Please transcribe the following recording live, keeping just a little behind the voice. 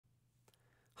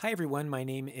Hi everyone, my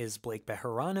name is Blake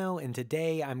Bejarano, and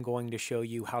today I'm going to show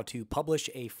you how to publish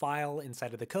a file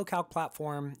inside of the CoCalc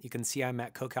platform. You can see I'm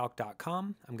at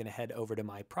CoCalc.com. I'm going to head over to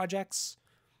my projects.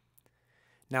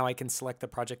 Now I can select the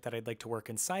project that I'd like to work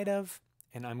inside of,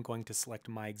 and I'm going to select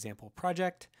my example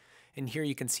project. And here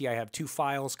you can see I have two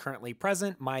files currently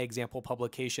present, my example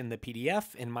publication, the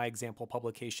PDF, and my example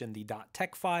publication, the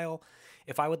 .tex file.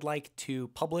 If I would like to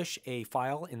publish a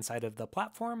file inside of the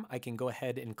platform, I can go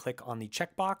ahead and click on the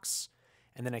checkbox,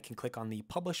 and then I can click on the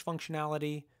publish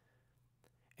functionality.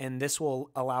 And this will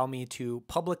allow me to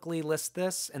publicly list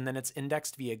this, and then it's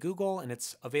indexed via Google, and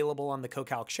it's available on the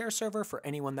CoCalc share server for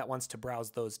anyone that wants to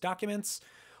browse those documents.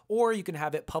 Or you can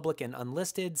have it public and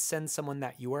unlisted, send someone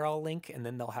that URL link, and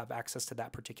then they'll have access to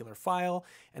that particular file.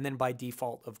 And then by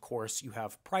default, of course, you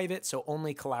have private, so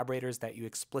only collaborators that you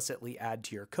explicitly add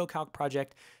to your CoCalc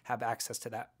project have access to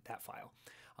that file.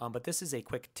 But this is a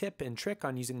quick tip and trick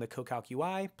on using the CoCalc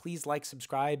UI. Please like,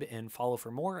 subscribe, and follow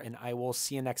for more, and I will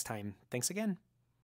see you next time. Thanks again.